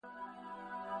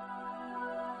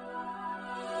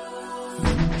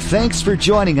Thanks for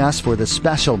joining us for the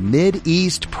special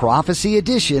Mid-East Prophecy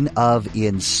edition of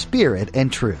In Spirit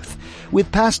and Truth with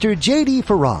Pastor J.D.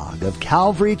 Farag of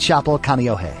Calvary Chapel,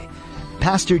 Kaneohe.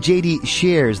 Pastor J.D.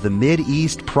 shares the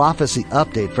Mid-East Prophecy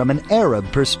update from an Arab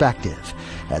perspective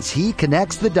as he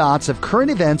connects the dots of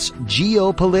current events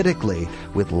geopolitically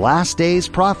with last days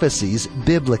prophecies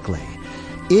biblically.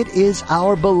 It is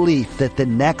our belief that the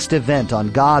next event on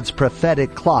God's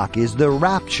prophetic clock is the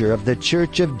rapture of the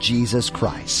Church of Jesus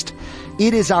Christ.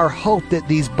 It is our hope that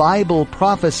these Bible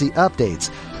prophecy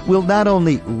updates will not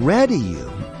only ready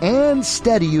you and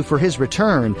steady you for His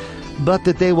return, but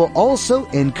that they will also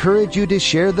encourage you to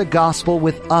share the gospel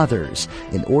with others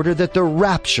in order that the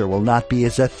rapture will not be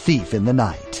as a thief in the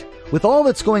night. With all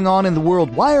that's going on in the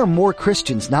world, why are more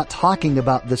Christians not talking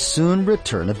about the soon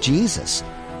return of Jesus?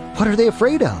 What are they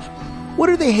afraid of? What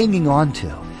are they hanging on to?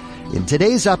 In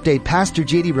today's update, Pastor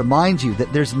J.D. reminds you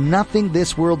that there's nothing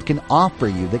this world can offer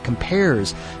you that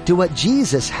compares to what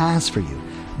Jesus has for you.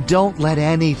 Don't let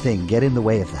anything get in the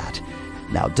way of that.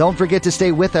 Now, don't forget to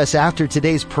stay with us after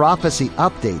today's prophecy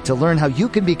update to learn how you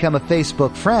can become a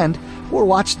Facebook friend or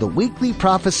watch the weekly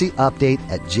prophecy update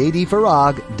at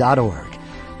jdfarag.org.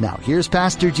 Now, here's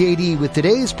Pastor J.D. with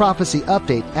today's prophecy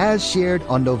update as shared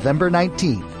on November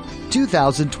 19th.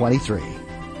 2023.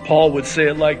 Paul would say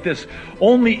it like this: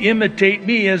 only imitate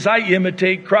me as I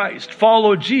imitate Christ.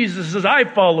 Follow Jesus as I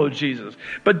follow Jesus.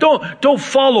 But don't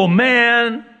follow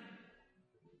man.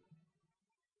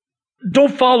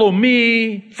 Don't follow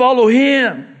me. Follow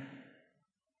Him.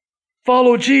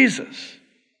 Follow Jesus.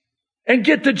 And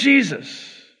get to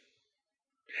Jesus.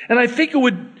 And I think it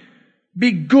would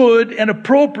be good and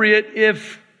appropriate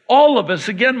if all of us,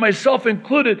 again, myself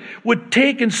included, would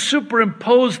take and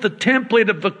superimpose the template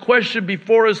of the question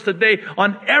before us today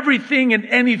on everything and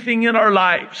anything in our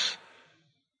lives.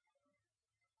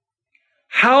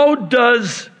 How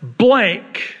does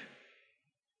blank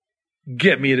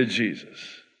get me to Jesus?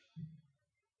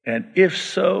 And if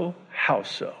so, how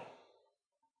so?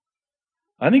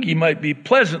 I think you might be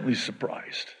pleasantly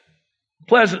surprised.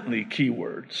 Pleasantly,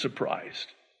 keyword, surprised.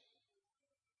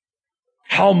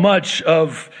 How much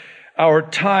of our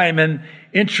time, and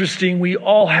interesting, we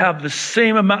all have the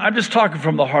same amount. I'm just talking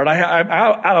from the heart. I'm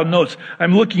out of notes.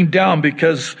 I'm looking down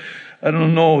because I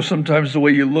don't know, sometimes the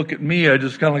way you look at me, I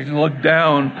just kind of like to look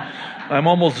down. I'm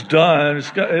almost done.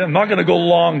 I'm not going to go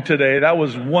long today. That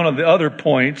was one of the other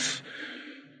points,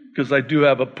 because I do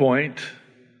have a point.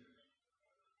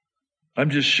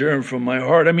 I'm just sharing from my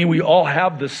heart. I mean, we all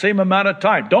have the same amount of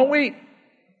time, don't we?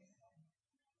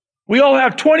 We all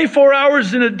have 24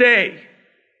 hours in a day.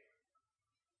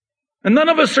 And none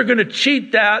of us are going to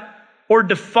cheat that or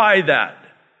defy that.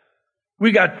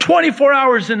 We got 24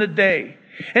 hours in a day.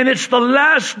 And it's the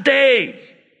last day.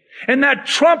 And that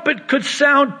trumpet could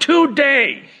sound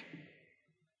today.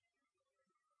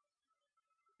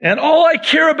 And all I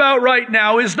care about right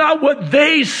now is not what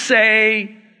they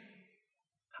say.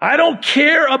 I don't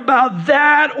care about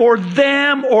that or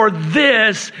them or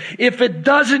this if it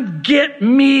doesn't get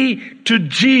me to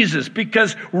Jesus.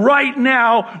 Because right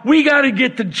now, we got to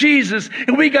get to Jesus,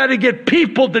 and we got to get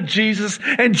people to Jesus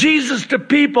and Jesus to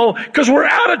people, because we're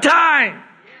out of time.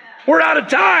 We're out of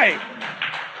time.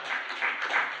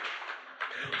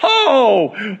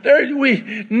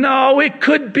 No, it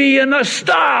could be enough.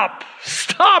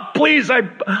 Stop, please.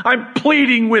 I'm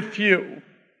pleading with you.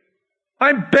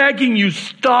 I'm begging you,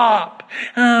 stop.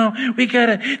 Oh, we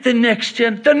gotta, the next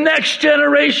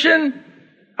generation?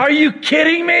 Are you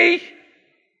kidding me?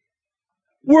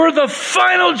 We're the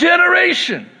final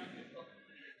generation.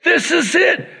 This is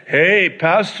it. Hey,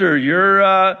 Pastor,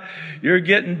 you're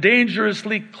getting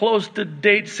dangerously close to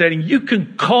date setting. You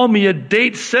can call me a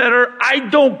date setter. I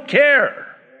don't care.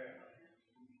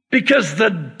 Because the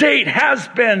date has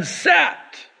been set.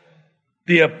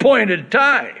 The appointed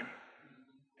time.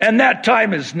 And that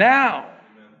time is now.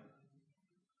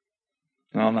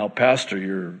 Now, Pastor,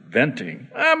 you're venting.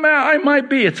 I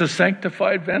might be. It's a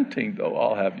sanctified venting, though,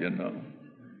 I'll have you know.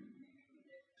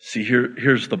 See,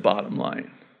 here's the bottom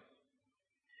line.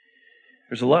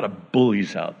 There's a lot of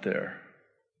bullies out there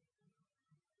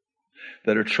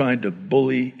that are trying to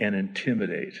bully and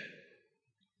intimidate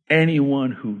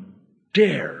anyone who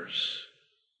dares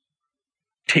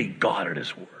take God at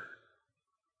His word.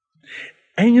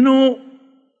 And you know,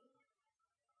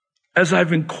 as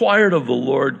I've inquired of the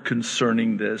Lord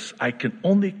concerning this, I can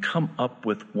only come up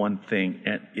with one thing,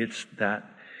 and it's that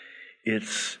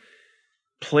it's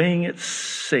playing it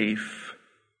safe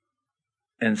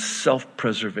and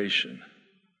self-preservation.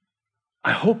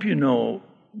 I hope you know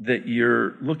that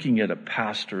you're looking at a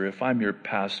pastor. If I'm your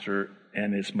pastor,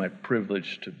 and it's my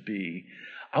privilege to be,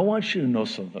 I want you to know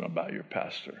something about your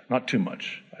pastor. Not too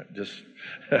much.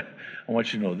 I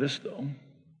want you to know this, though.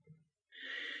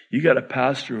 You got a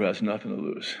pastor who has nothing to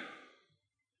lose.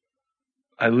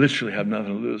 I literally have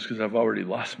nothing to lose because I've already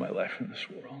lost my life in this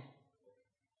world.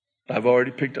 I've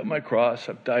already picked up my cross.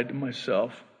 I've died to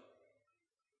myself.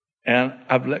 And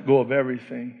I've let go of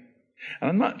everything. And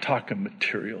I'm not talking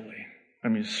materially. I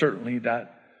mean, certainly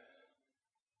that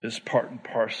is part and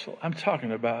parcel. I'm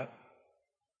talking about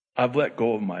I've let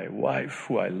go of my wife,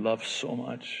 who I love so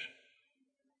much,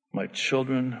 my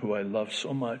children, who I love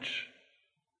so much,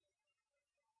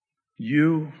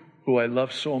 you, who I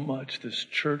love so much, this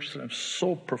church that I'm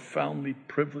so profoundly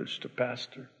privileged to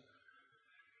pastor.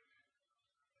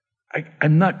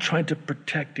 I'm not trying to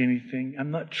protect anything.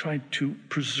 I'm not trying to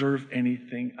preserve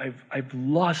anything. I've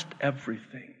lost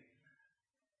everything.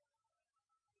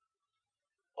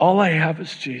 All I have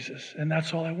is Jesus, and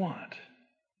that's all I want.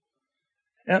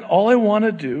 And all I want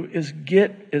to do is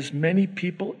get as many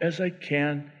people as I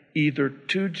can either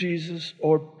to Jesus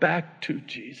or back to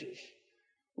Jesus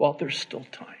while there's still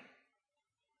time.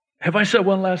 Have I said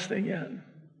one last thing yet?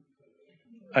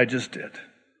 I just did.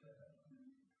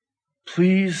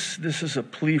 Please, this is a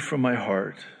plea from my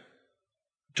heart.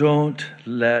 Don't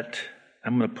let,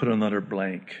 I'm going to put another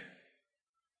blank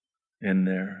in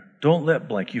there. Don't let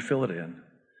blank, you fill it in,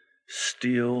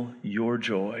 steal your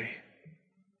joy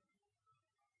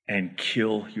and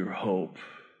kill your hope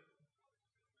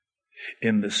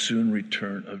in the soon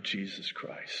return of Jesus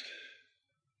Christ.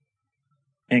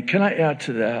 And can I add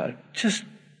to that, just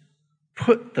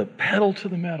put the pedal to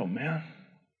the metal, man,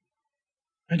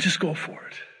 and just go for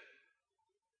it.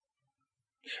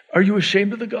 Are you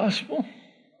ashamed of the gospel?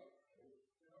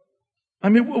 I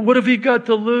mean, what have you got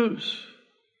to lose?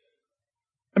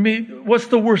 I mean, what's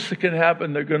the worst that can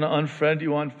happen? They're going to unfriend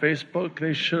you on Facebook.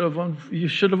 You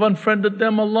should have unfriended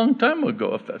them a long time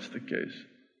ago if that's the case.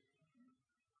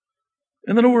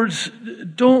 In other words,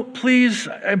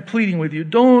 I'm pleading with you,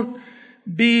 don't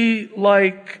be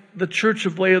like the church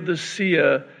of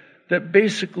Laodicea that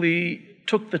basically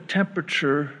took the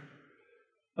temperature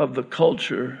of the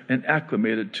culture and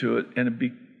acclimated to it, and it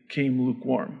became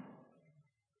lukewarm.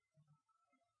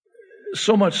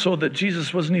 So much so that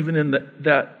Jesus wasn't even in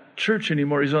that church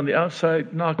anymore. He's on the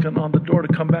outside knocking on the door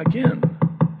to come back in.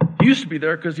 He used to be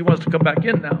there because he wants to come back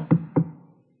in now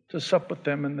to sup with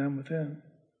them and them with him.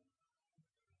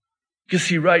 You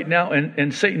see, right now,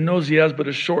 and Satan knows he has but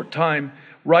a short time,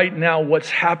 right now what's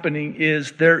happening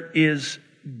is there is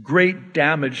great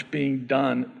damage being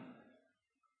done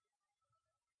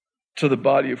to the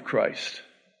body of Christ.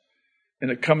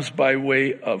 And it comes by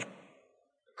way of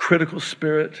critical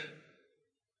spirit.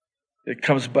 It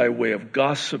comes by way of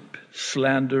gossip,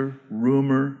 slander,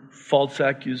 rumor, false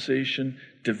accusation,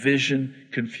 division,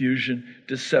 confusion,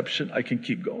 deception. I can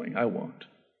keep going. I won't.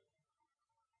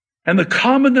 And the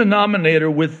common denominator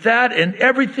with that and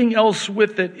everything else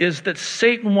with it is that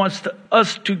Satan wants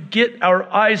us to get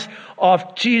our eyes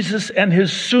off Jesus and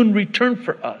his soon return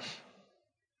for us.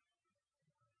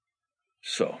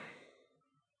 So,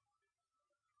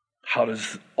 how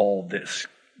does all this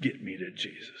get me to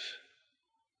Jesus?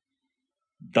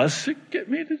 Does it get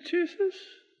me to Jesus?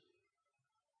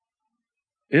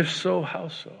 If so, how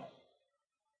so?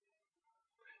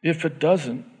 If it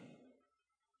doesn't,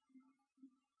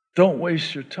 don't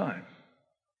waste your time,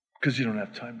 because you don't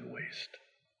have time to waste.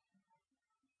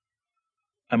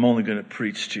 I'm only going to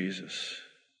preach Jesus.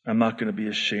 I'm not going to be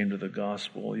ashamed of the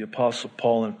gospel. The Apostle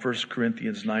Paul in 1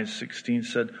 Corinthians 9:16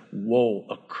 said, woe,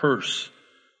 a curse.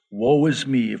 Woe is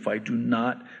me if I do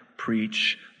not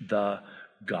preach the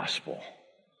gospel.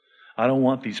 I don't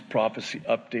want these prophecy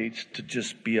updates to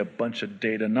just be a bunch of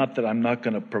data. Not that I'm not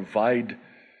going to provide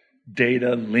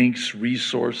data, links,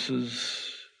 resources,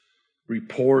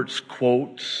 reports,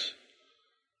 quotes.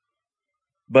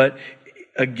 But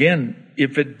again,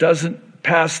 if it doesn't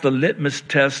pass the litmus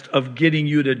test of getting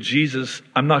you to Jesus,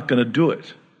 I'm not going to do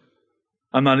it.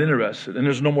 I'm not interested. And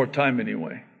there's no more time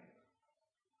anyway.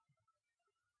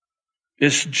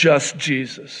 It's just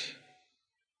Jesus.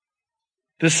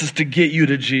 This is to get you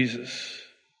to Jesus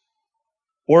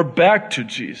or back to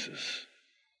Jesus.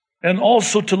 And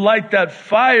also to light that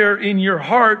fire in your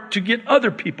heart to get other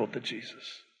people to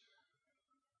Jesus.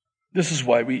 This is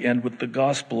why we end with the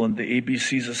gospel and the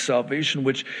ABCs of salvation,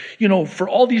 which, for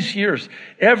all these years,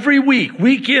 every week,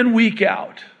 week in, week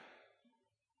out,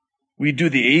 we do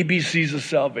the ABCs of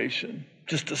salvation.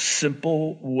 Just a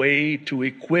simple way to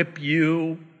equip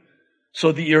you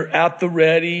so that you're at the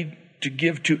ready to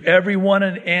give to everyone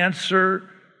an answer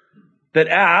that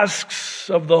asks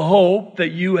of the hope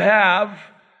that you have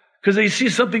because they see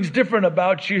something's different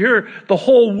about you. Here, the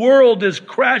whole world is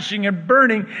crashing and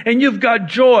burning, and you've got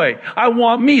joy. I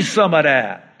want me some of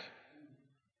that.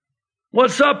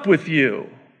 What's up with you?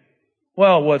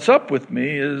 Well, what's up with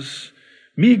me is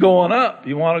me going up.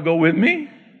 You want to go with me?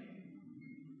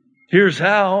 Here's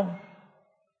how.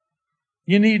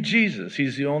 You need Jesus.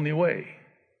 He's the only way,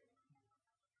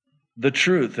 the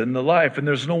truth, and the life. And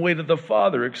there's no way to the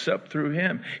Father except through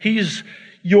Him. He's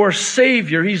your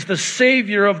Savior. He's the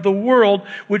Savior of the world,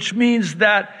 which means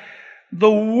that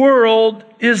the world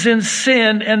is in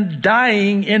sin and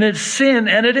dying in its sin,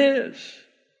 and it is.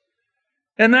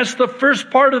 And that's the first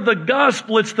part of the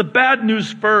gospel. It's the bad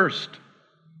news first.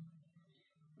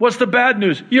 What's the bad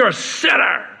news? You're a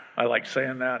sinner. I like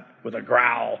saying that with a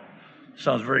growl.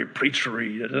 Sounds very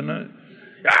preachery, doesn't it?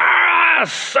 You're a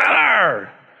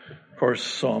sinner. Of course,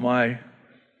 so am I.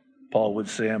 Paul would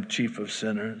say I'm chief of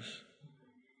sinners.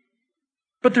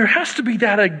 But there has to be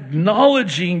that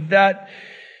acknowledging that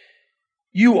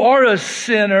you are a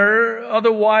sinner.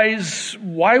 Otherwise,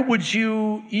 why would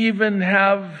you even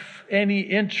have any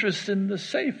interest in the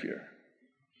Savior?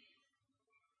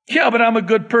 Yeah, but I'm a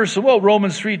good person. Well,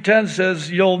 Romans 3:10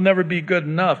 says you'll never be good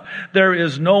enough. There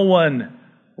is no one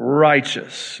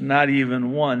righteous, not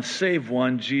even one, save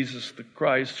one, Jesus the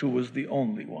Christ, who was the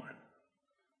only one.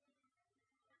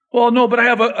 Well, no, but I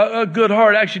have a good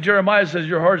heart. Actually, Jeremiah says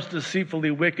your heart's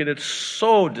deceitfully wicked. It's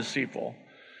so deceitful.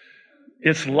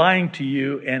 It's lying to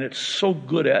you, and it's so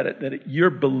good at it that you're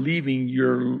believing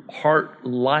your heart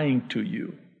lying to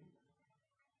you,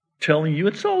 telling you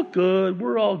it's all good,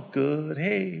 we're all good.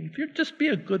 Hey, if you just be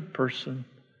a good person,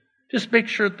 just make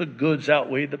sure the goods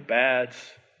outweigh the bads.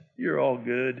 You're all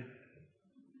good.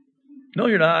 No,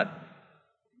 you're not.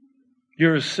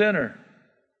 You're a sinner.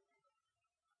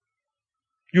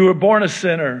 You were born a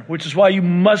sinner, which is why you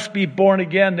must be born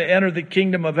again to enter the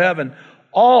kingdom of heaven.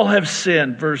 All have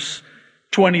sinned, verse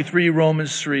 23,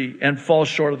 Romans 3, and fall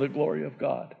short of the glory of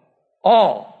God.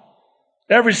 All.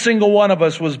 Every single one of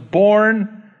us was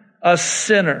born a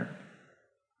sinner.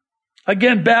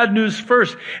 Again, bad news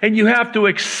first, and you have to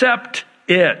accept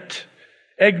it,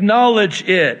 acknowledge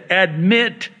it,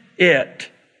 admit it,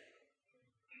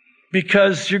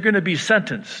 because you're going to be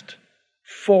sentenced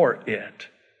for it.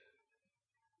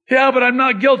 Yeah, but I'm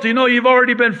not guilty. No, you've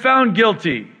already been found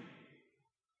guilty.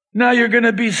 Now you're going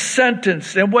to be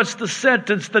sentenced. And what's the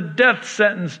sentence? The death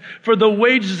sentence. For the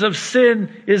wages of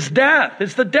sin is death.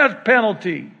 It's the death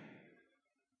penalty.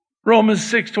 Romans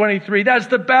 6:23. That's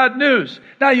the bad news.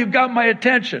 Now you've got my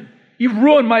attention. You've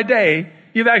ruined my day.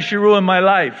 You've actually ruined my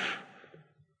life.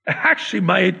 Actually,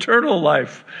 my eternal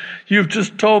life. You've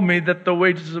just told me that the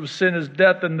wages of sin is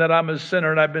death and that I'm a sinner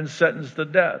and I've been sentenced to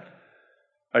death.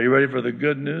 Are you ready for the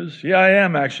good news? Yeah, I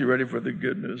am actually ready for the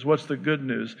good news. What's the good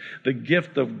news? The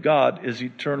gift of God is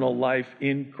eternal life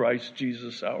in Christ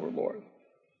Jesus our Lord.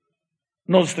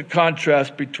 Notice the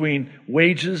contrast between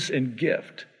wages and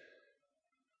gift.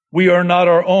 We are not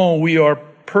our own. We are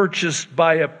purchased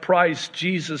by a price.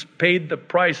 Jesus paid the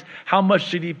price. How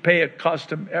much did He pay? It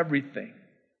cost Him everything.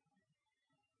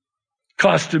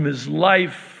 Cost Him His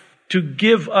life to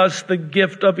give us the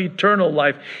gift of eternal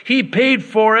life. He paid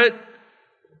for it.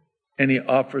 And He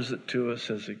offers it to us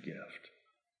as a gift.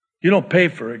 You don't pay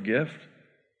for a gift.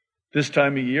 This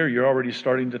time of year, you're already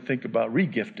starting to think about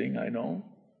regifting, I know.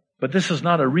 But this is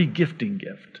not a regifting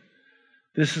gift.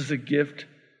 This is a gift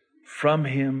from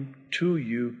Him to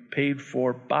you, paid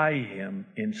for by Him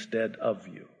instead of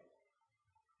you.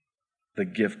 The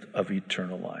gift of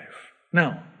eternal life.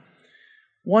 Now,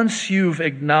 once you've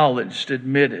acknowledged,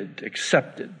 admitted,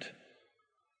 accepted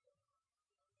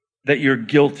that you're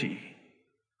guilty,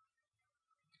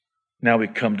 now we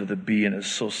come to the B, and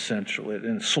it's so central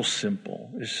and it's so simple.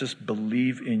 It's just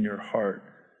believe in your heart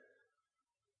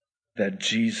that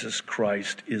Jesus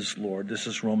Christ is Lord. This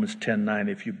is Romans 10:9.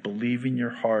 If you believe in your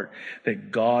heart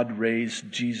that God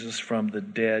raised Jesus from the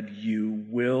dead, you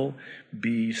will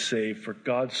be saved. For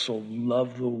God so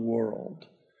loved the world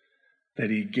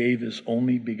that He gave His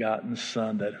only begotten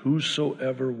Son, that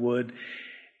whosoever would,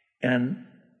 and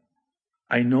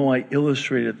I know I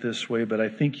illustrate it this way, but I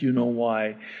think you know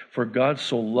why. For God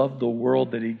so loved the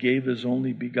world that He gave His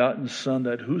only begotten Son,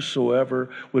 that whosoever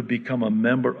would become a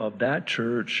member of that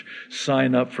church,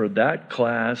 sign up for that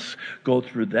class, go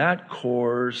through that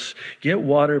course, get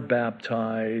water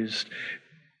baptized,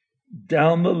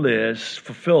 down the list,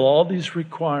 fulfill all these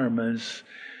requirements,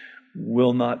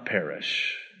 will not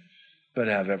perish, but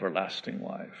have everlasting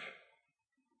life.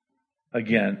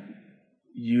 Again,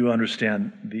 you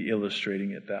understand the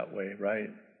illustrating it that way,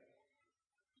 right?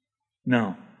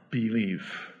 Now, believe.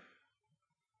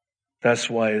 That's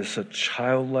why it's a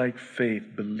childlike faith,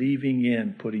 believing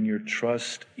in, putting your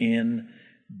trust in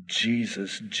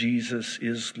Jesus. Jesus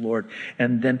is Lord.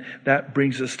 And then that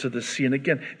brings us to the C. And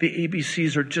again, the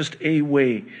ABCs are just a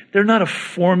way. They're not a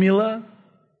formula.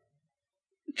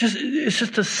 It's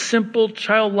just a simple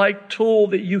childlike tool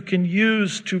that you can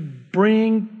use to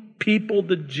bring people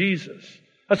to Jesus.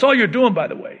 That's all you're doing, by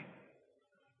the way.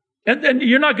 And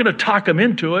you're not going to talk them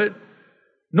into it.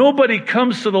 Nobody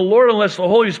comes to the Lord unless the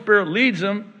Holy Spirit leads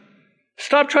them.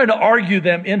 Stop trying to argue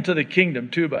them into the kingdom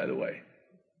too, by the way.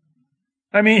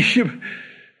 I mean,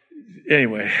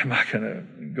 anyway, I'm not going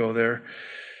to go there.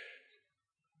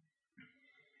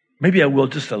 Maybe I will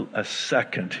just a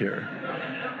second here.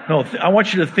 No, I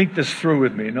want you to think this through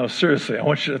with me. No, seriously, I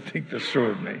want you to think this through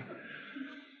with me.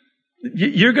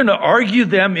 You're going to argue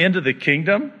them into the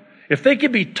kingdom? If they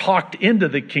could be talked into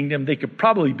the kingdom, they could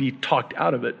probably be talked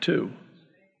out of it too.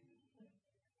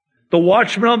 The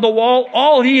watchman on the wall,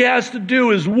 all he has to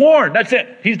do is warn. That's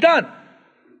it. He's done.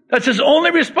 That's his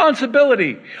only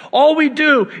responsibility. All we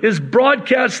do is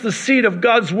broadcast the seed of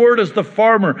God's word as the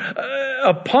farmer.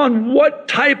 Upon what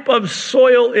type of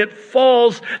soil it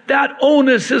falls, that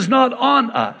onus is not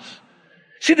on us.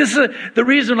 See, this is the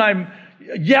reason I'm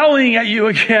yelling at you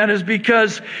again is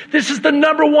because this is the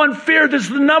number one fear. This is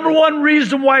the number one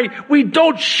reason why we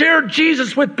don't share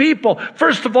Jesus with people.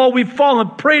 First of all, we've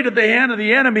fallen prey to the hand of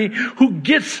the enemy who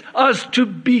gets us to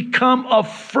become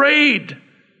afraid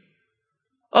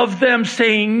of them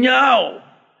saying no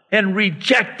and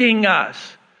rejecting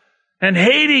us and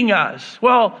hating us.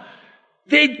 Well,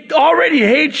 they already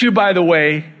hate you, by the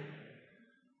way.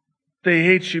 They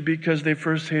hate you because they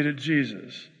first hated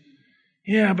Jesus.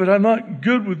 Yeah, but I'm not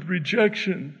good with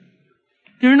rejection.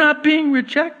 You're not being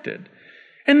rejected.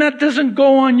 And that doesn't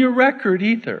go on your record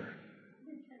either.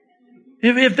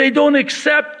 If they don't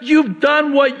accept, you've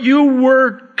done what you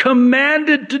were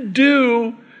commanded to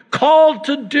do, called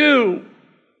to do,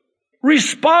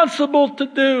 responsible to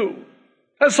do.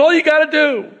 That's all you got to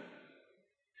do.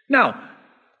 Now,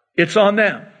 it's on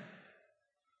them.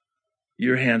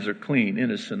 Your hands are clean,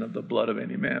 innocent of the blood of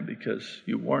any man, because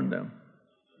you warned them.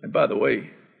 And by the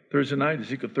way, Thursday night,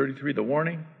 Ezekiel 33, the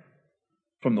warning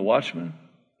from the watchman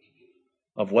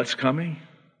of what's coming.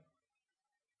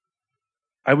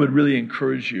 I would really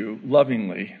encourage you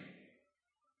lovingly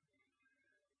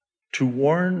to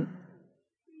warn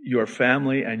your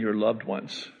family and your loved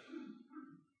ones.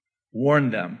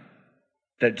 Warn them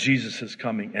that Jesus is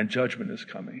coming and judgment is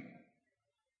coming.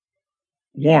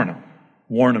 Warn them.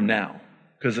 Warn them now,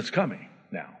 because it's coming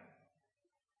now.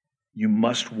 You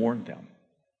must warn them.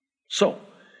 So,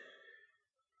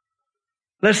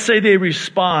 let's say they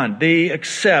respond, they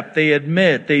accept, they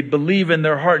admit, they believe in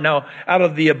their heart. Now, out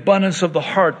of the abundance of the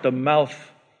heart, the mouth,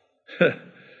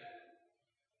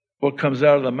 what comes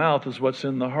out of the mouth is what's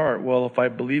in the heart. Well, if I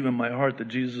believe in my heart that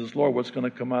Jesus is Lord, what's going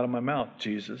to come out of my mouth?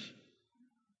 Jesus.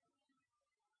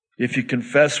 If you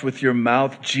confess with your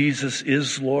mouth Jesus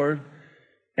is Lord,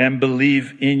 and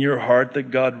believe in your heart that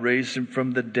God raised him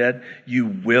from the dead, you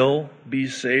will be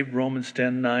saved, Romans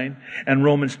 10:9. And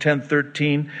Romans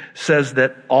 10:13 says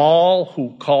that all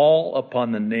who call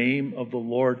upon the name of the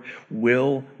Lord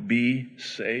will be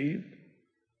saved.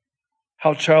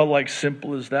 How childlike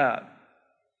simple is that?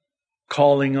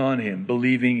 Calling on him,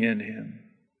 believing in him.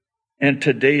 And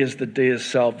today is the day of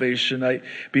salvation.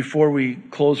 Before we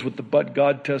close with the but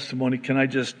God testimony, can I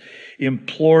just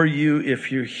implore you,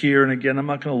 if you're here, and again, I'm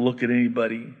not going to look at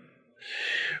anybody.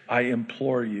 I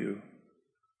implore you.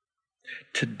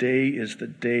 Today is the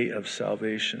day of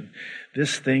salvation.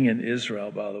 This thing in Israel,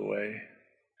 by the way,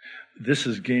 this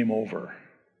is game over.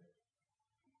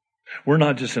 We're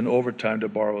not just in overtime, to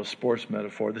borrow a sports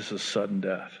metaphor. This is sudden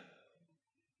death.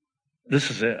 This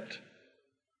is it.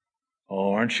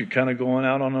 Oh, aren't you kind of going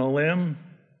out on a limb?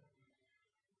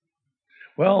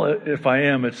 Well, if I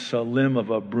am, it's a limb of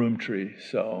a broom tree,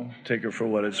 so take it for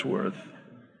what it's worth.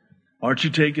 Aren't you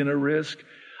taking a risk?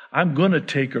 I'm going to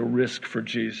take a risk for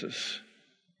Jesus.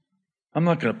 I'm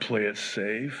not going to play it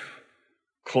safe,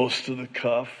 close to the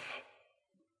cuff.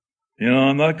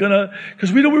 I'm not going to,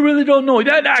 because we really don't know.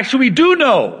 Actually, we do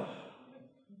know.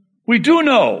 We do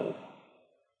know.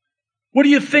 What do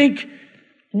you think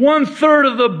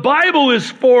 1/3 of the Bible is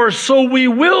for? So we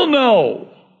will know.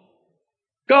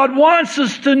 God wants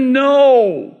us to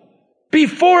know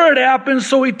before it happens,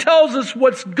 so he tells us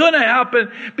what's going to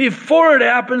happen before it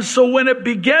happens, so when it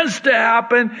begins to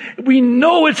happen, we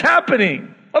know it's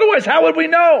happening. Otherwise, how would we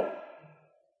know?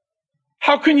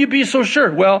 How can you be so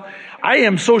sure? Well, I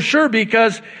am so sure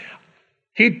because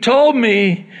he told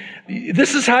me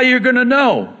this is how you're going to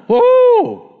know.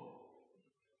 Whoa!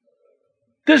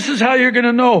 This is how you're going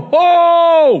to know.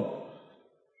 Oh!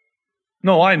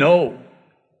 No, I know.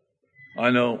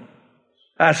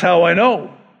 That's how I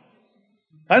know.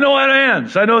 I know how it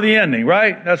ends. I know the ending,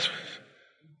 right? That's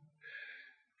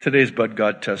today's But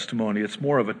God testimony. It's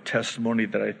more of a testimony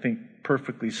that I think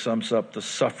perfectly sums up the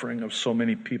suffering of so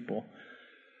many people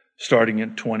starting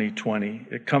in 2020.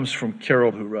 It comes from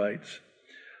Carol, who writes,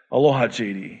 Aloha,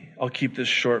 JD. I'll keep this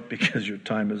short because your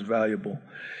time is valuable.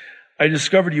 I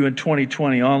discovered you in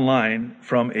 2020 online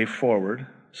from a forward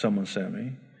someone sent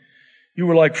me. You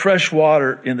were like fresh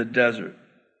water in the desert.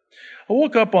 I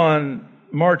woke up on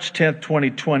March 10th,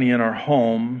 2020 in our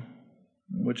home,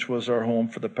 which was our home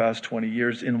for the past 20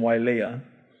 years in Wailea,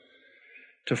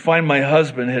 to find my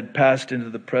husband had passed into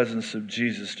the presence of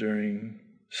Jesus during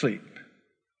sleep.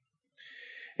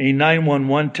 A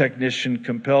 911 technician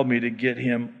compelled me to get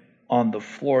him on the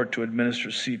floor to administer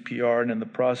CPR, and in the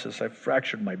process, I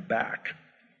fractured my back.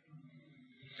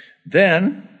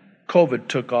 Then, COVID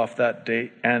took off that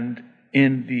day, and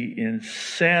in the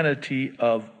insanity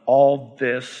of all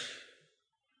this,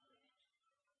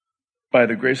 by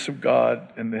the grace of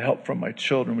God and the help from my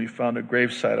children, we found a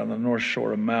gravesite on the north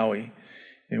shore of Maui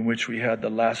in which we had the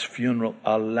last funeral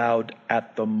allowed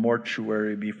at the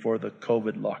mortuary before the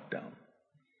COVID lockdown.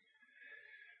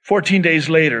 14 days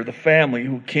later, the family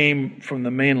who came from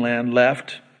the mainland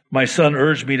left. My son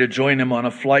urged me to join him on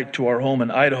a flight to our home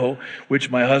in Idaho, which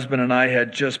my husband and I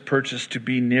had just purchased to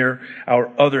be near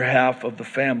our other half of the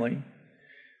family.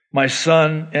 My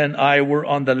son and I were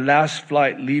on the last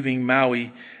flight leaving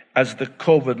Maui as the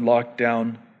COVID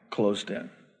lockdown closed in.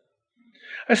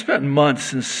 I spent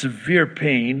months in severe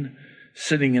pain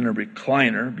sitting in a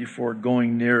recliner before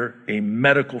going near a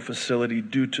medical facility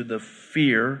due to the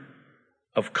fear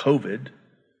of COVID.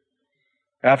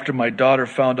 After my daughter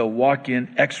found a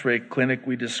walk-in x-ray clinic,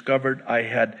 we discovered I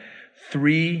had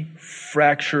 3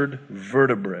 fractured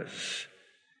vertebrae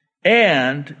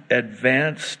and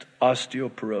advanced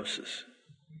osteoporosis.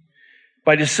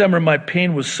 By December, my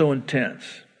pain was so intense,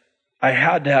 I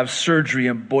had to have surgery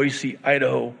in Boise,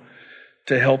 Idaho,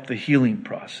 to help the healing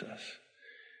process.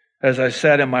 As I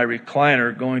sat in my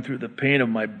recliner going through the pain of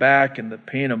my back and the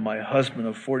pain of my husband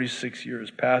of 46 years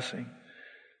passing,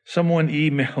 someone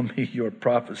emailed me your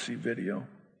prophecy video.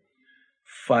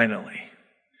 Finally,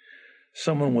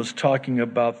 someone was talking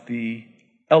about the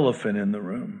elephant in the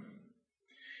room.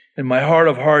 In my heart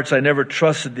of hearts, I never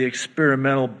trusted the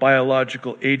experimental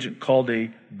biological agent called a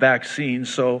vaccine,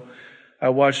 so I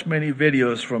watched many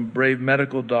videos from brave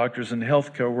medical doctors and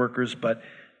healthcare workers, but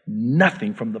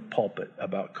nothing from the pulpit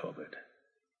about COVID.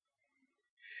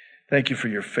 Thank you for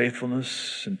your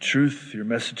faithfulness and truth. Your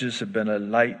messages have been a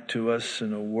light to us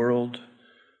in a world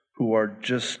who are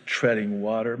just treading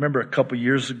water. Remember a couple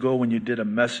years ago when you did a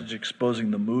message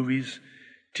exposing the movies,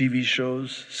 TV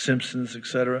shows, Simpsons,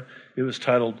 etc.? It was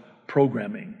titled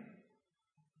Programming.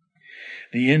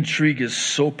 The intrigue is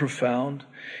so profound.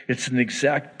 It's an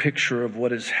exact picture of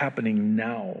what is happening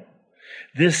now.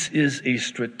 This is a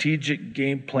strategic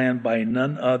game plan by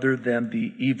none other than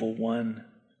the evil one.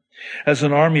 As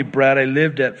an Army brat, I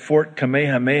lived at Fort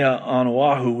Kamehameha on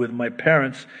Oahu with my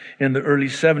parents in the early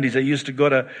 70s. I used to go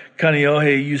to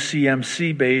Kaneohe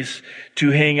UCMC base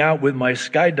to hang out with my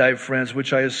skydive friends,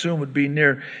 which I assume would be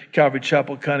near Calvary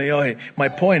Chapel, Kaneohe. My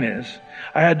point is,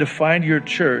 I had to find your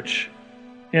church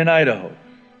in Idaho.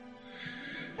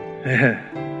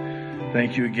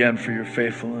 Thank you again for your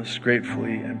faithfulness.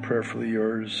 Gratefully and prayerfully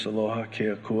yours. Aloha,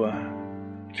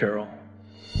 Keakua, Carol.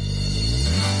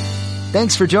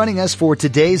 Thanks for joining us for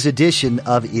today's edition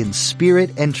of In Spirit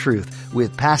and Truth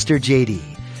with Pastor JD.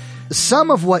 Some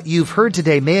of what you've heard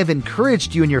today may have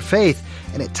encouraged you in your faith,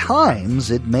 and at times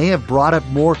it may have brought up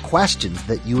more questions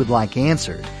that you would like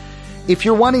answered. If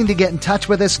you're wanting to get in touch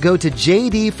with us, go to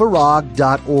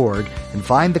jdfarag.org and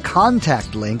find the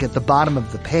contact link at the bottom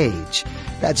of the page.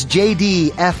 That's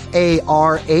jdfarag.org.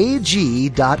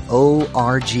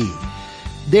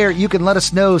 There, you can let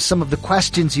us know some of the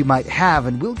questions you might have,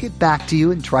 and we'll get back to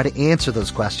you and try to answer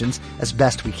those questions as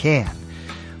best we can.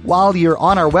 While you're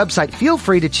on our website, feel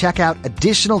free to check out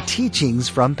additional teachings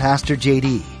from Pastor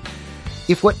JD.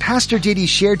 If what Pastor JD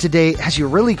shared today has you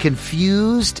really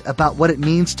confused about what it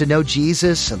means to know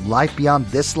Jesus and life beyond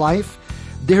this life,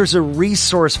 there's a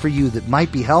resource for you that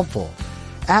might be helpful.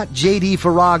 At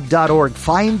jdfarag.org,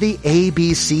 find the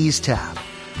ABCs tab.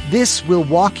 This will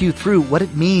walk you through what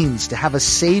it means to have a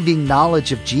saving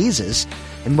knowledge of Jesus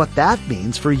and what that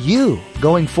means for you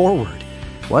going forward.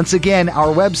 Once again,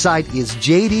 our website is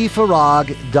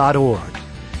jdfarag.org.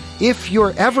 If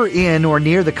you're ever in or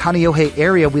near the Kaneohe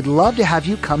area, we'd love to have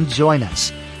you come join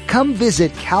us. come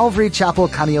visit Calvary Chapel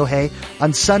Kaneohe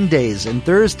on Sundays and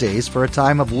Thursdays for a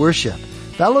time of worship,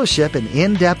 fellowship, and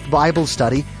in-depth Bible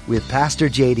study with Pastor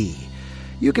J.D.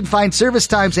 You can find service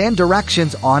times and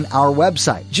directions on our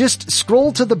website. Just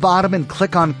scroll to the bottom and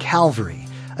click on Calvary.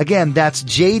 Again, that's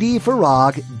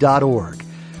jdfarag.org.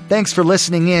 Thanks for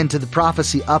listening in to the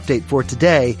Prophecy Update for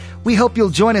today. We hope you'll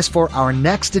join us for our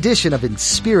next edition of In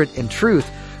Spirit and Truth,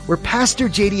 where Pastor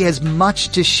J.D. has much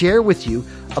to share with you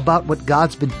about what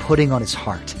God's been putting on his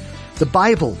heart. The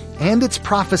Bible and its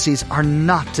prophecies are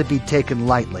not to be taken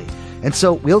lightly, and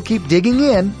so we'll keep digging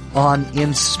in on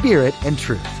In Spirit and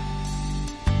Truth.